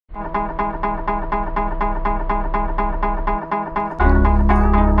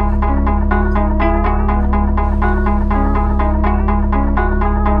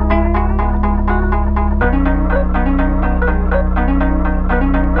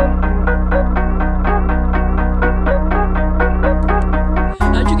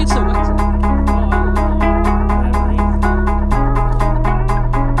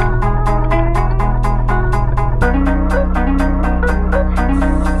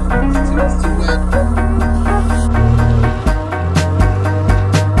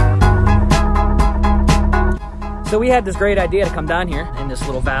So we had this great idea to come down here in this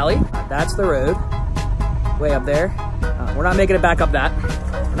little valley. That's the road, way up there. We're not making it back up that.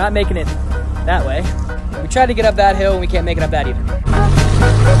 We're not making it that way. We tried to get up that hill and we can't make it up that either.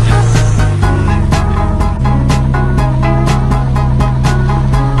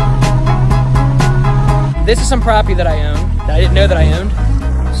 This is some property that I own, that I didn't know that I owned.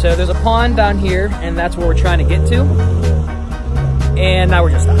 So there's a pond down here and that's where we're trying to get to. And now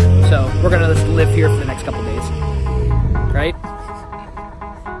we're just stopping. So we're gonna just live here for the next couple days, right?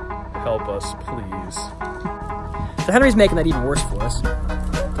 Help us, please. So Henry's making that even worse for us,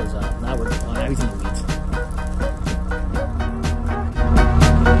 because now he's in the weeds.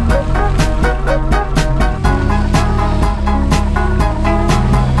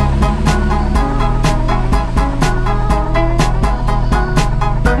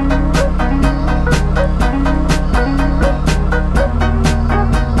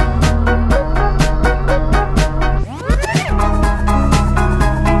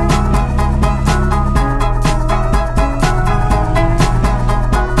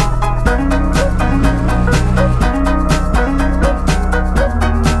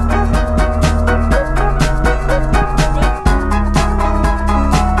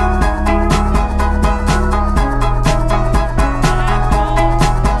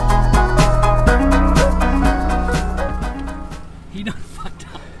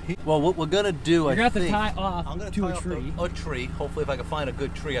 Well, what we're gonna do, You're gonna have to tie off to a tree. A tree. Hopefully, if I can find a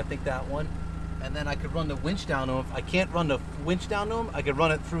good tree, I think that one. And then I could run the winch down to him. If I can't run the winch down to him, I could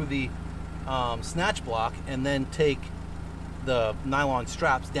run it through the snatch block and then take the nylon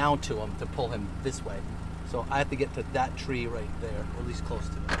straps down to him to pull him this way. So I have to get to that tree right there, or at least close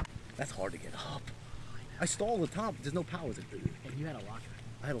to it. That's hard to get up. I stall the top. There's no power to do. And you had a locker.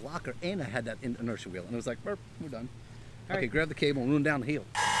 I had a locker and I had that inertia wheel, and it was like, burp, we're done. All okay, right. grab the cable and run down the hill.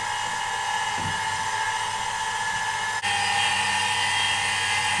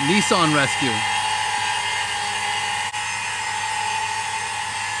 Nissan Rescue.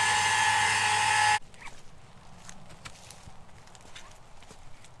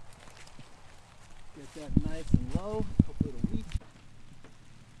 Get that nice and low. Hopefully it'll reach.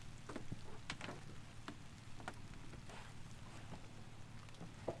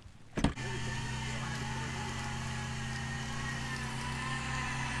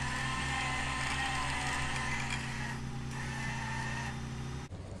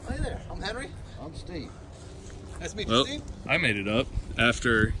 Hi there, I'm Henry. I'm Steve. Nice to meet you, Steve. I made it up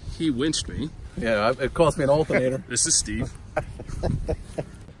after he winched me. Yeah, it cost me an alternator. This is Steve.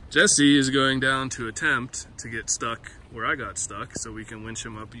 Jesse is going down to attempt to get stuck where I got stuck so we can winch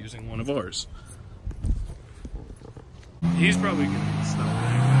him up using one of ours. He's probably going to get stuck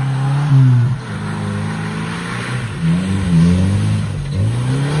anyway.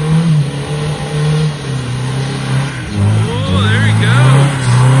 Oh, there he goes.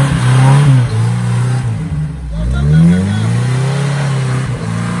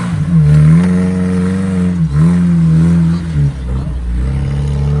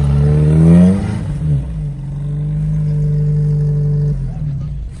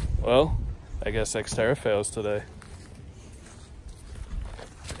 Well, I guess Xterra fails today.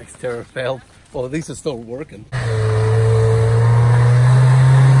 Xterra failed. Well, at least it's still working.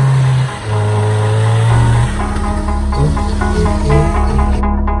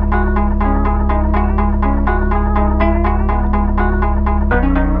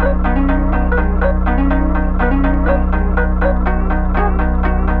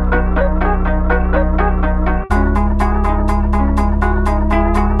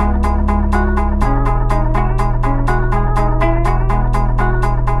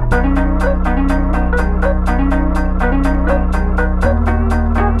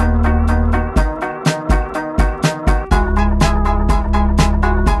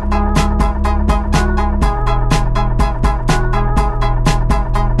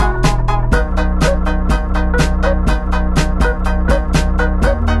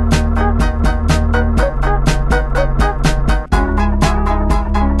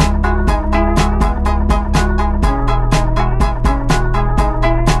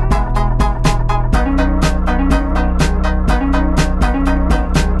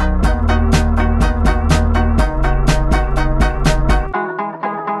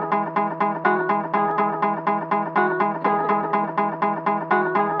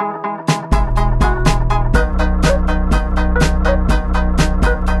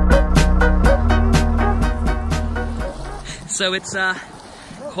 So it's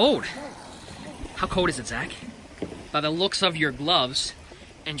cold. How cold is it, Zach? By the looks of your gloves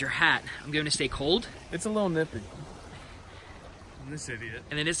and your hat, I'm going to stay cold. It's a little nippy. This idiot.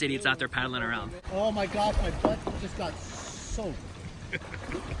 And then this idiot's out there paddling around. Oh my God, my butt just got soaked.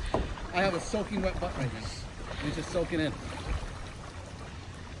 I have a soaking wet butt right now. It's just soaking in.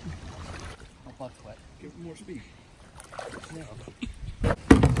 My butt's wet. Give it more speed.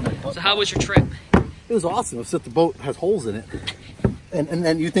 So how was your trip? It was awesome, except the boat has holes in it. And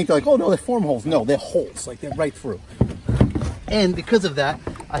then you think like, oh no, they form holes. No, they're holes, like they're right through. And because of that,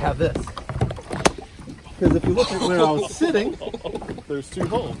 I have this. Because if you look at where I was sitting, there's 2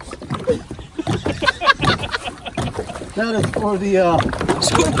 holes. That is for the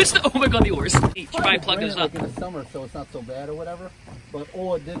So what's the, oh my God, the oars. You probably plug those up. Like in the summer, so it's not so bad or whatever. But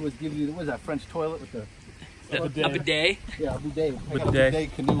all it did was give you, what is that, French toilet with the... A bidet? Yeah, a bidet. I got a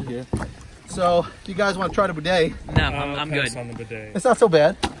bidet canoe here. So, if you guys want to try the bidet... No, I'm good. On the bidet. It's not so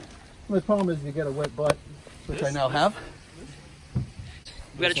bad. The problem is you get a wet butt, which I now have.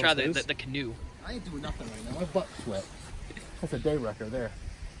 We gotta try the canoe. I ain't doing nothing right now. My butt's wet. That's a day wrecker there.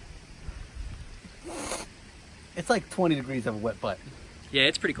 It's like 20 degrees of a wet butt. Yeah,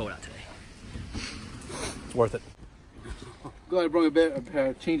 it's pretty cold out today. It's worth it. Glad I brought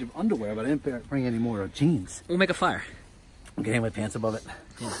a change of underwear, but I didn't bring any more jeans. We'll make a fire. I'm getting my pants above it.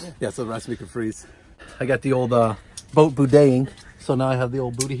 Yeah, so the rest we can freeze. I got the old boat bideting, so now I have the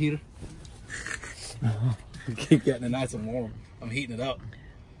old booty heater. Keep getting it nice and warm. I'm heating it up.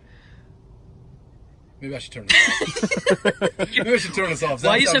 Maybe I should turn this off. Maybe I should turn this off.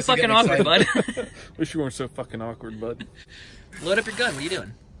 Why are you so fucking awkward, bud? Wish you weren't so fucking awkward, bud. Load up your gun. What are you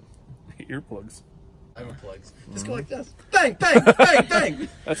doing? Earplugs. I have plugs. Just go like this. Bang, bang, bang, bang.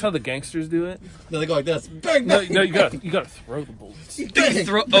 That's how the gangsters do it. No, they go like this. Bang, bang. No, you gotta throw the bullets. You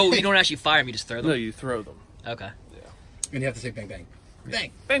throw, oh, you don't actually fire them. You just throw them. No, you throw them. Okay. Yeah. And you have to say bang, bang.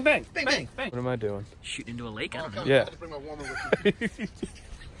 Bang, bang, bang, bang, bang, bang. What am I doing? Shooting into a lake. I don't know. Yeah. I had to bring my warmer with me. I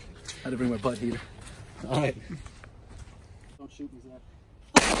had to bring my butt heater. All right. Don't shoot me, Zach.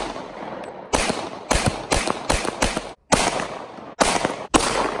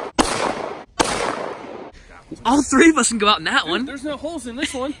 All 3 of us can go out in that one. There's no holes in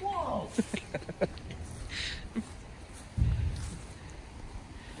this one. Whoa.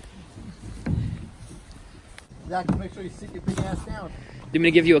 Zach, make sure you sit your big ass down. Do you want me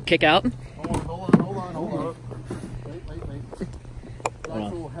to give you a kick out? Hold on. Wait. That's a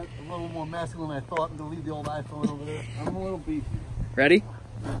little more masculine than I thought. I'm going to leave the old iPhone over there. I'm a little beefy. Ready?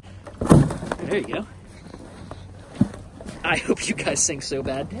 There you go. I hope you guys sing so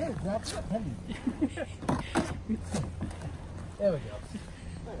bad. Yeah, that's heavy. There we go.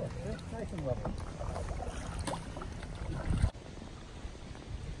 Nice and level.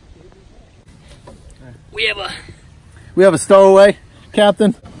 We have a stowaway,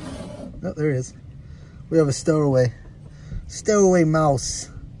 Captain. Oh, there he is. We have a stowaway. Stowaway mouse.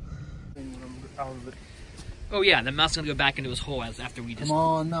 Oh yeah, the mouse is gonna go back into his hole after we just. Come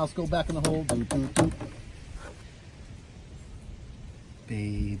on, mouse, go back in the hole. Doot, doot, doot.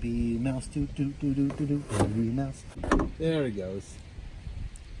 Baby mouse, doot, doot, doot, doot, doot, doot. Baby mouse. There he goes.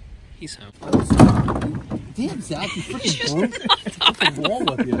 He's home. Damn, Zach, you freaking broke. What's wrong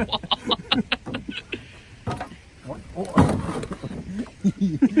with you?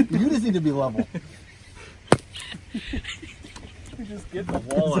 You just need to be level. You just get the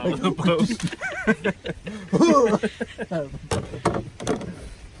wall out of the boat.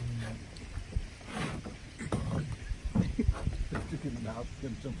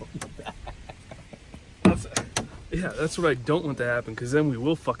 That's what I don't want to happen, because then we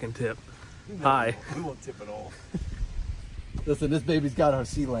will fucking tip. Hi. We won't tip at all. Listen, this baby's got our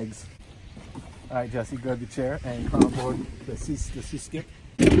sea legs. All right, Jesse, grab the chair and come on board the sea skip.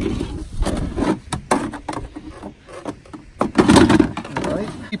 All right.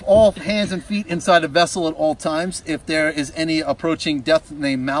 Keep all hands and feet inside the vessel at all times. If there is any approaching death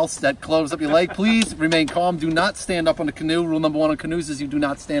named mouse that closes up your leg, please remain calm. Do not stand up on the canoe. Rule number 1 on canoes is you do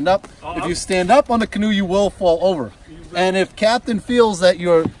not stand up. If you stand up on the canoe, you will fall over. And if Captain feels that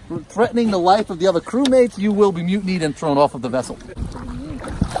you're threatening the life of the other crewmates, you will be mutinied and thrown off of the vessel.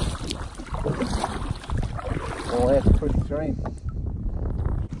 Oh, that's a pretty strain.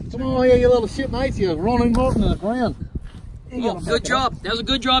 Come on here, you little shit mates. You're running out in the ground. Oh, good job. That was a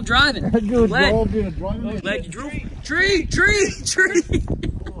good job driving. Good job Glad driving. you drove. Tree!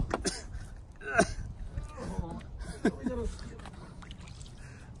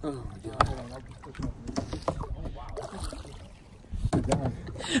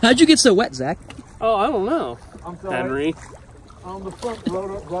 How'd you get so wet, Zach? Oh, I don't know. I'm sorry. Henry. The front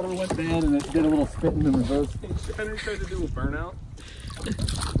rudder went bad and it did a little spitting in reverse. Henry tried to do a burnout.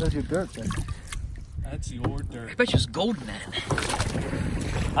 There's your dirt thing. That's your I dirt. bet you was golden, man.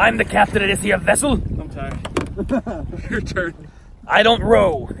 I'm the captain of this here vessel. I'm tired. Your turn. I don't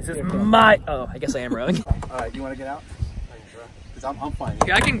row. This is my. Oh, I guess I am rowing. All right, you want to get out? Because I'm fine.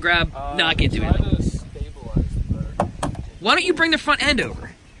 Here, I can grab. No, I can't do Try it. to stabilize better. Why don't you bring the front end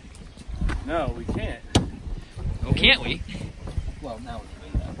over? No, we can't. Oh, can't we? Well, now we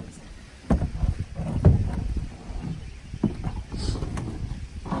can do that.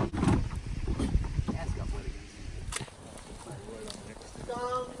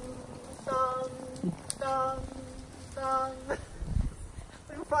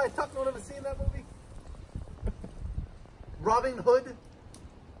 You're probably tough. No one ever seen that movie. Robin Hood.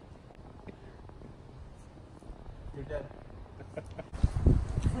 You're dead.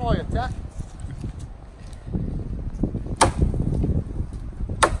 Oh, you're dead.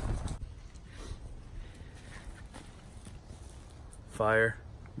 Fire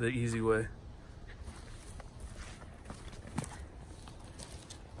the easy way.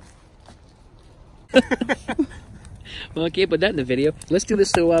 Well, I can't put that in the video. Let's do this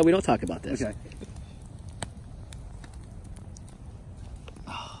so we don't talk about this. Okay.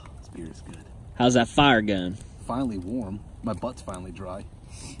 Oh, this beer is good. How's that fire going? Finally warm. My butt's finally dry.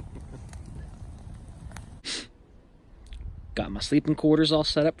 Got my sleeping quarters all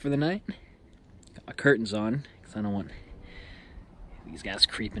set up for the night. Got my curtains on because I don't want these guys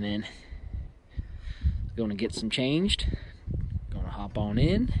creeping in. Going to get some changed. Going to hop on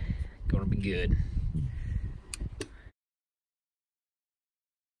in. Going to be good.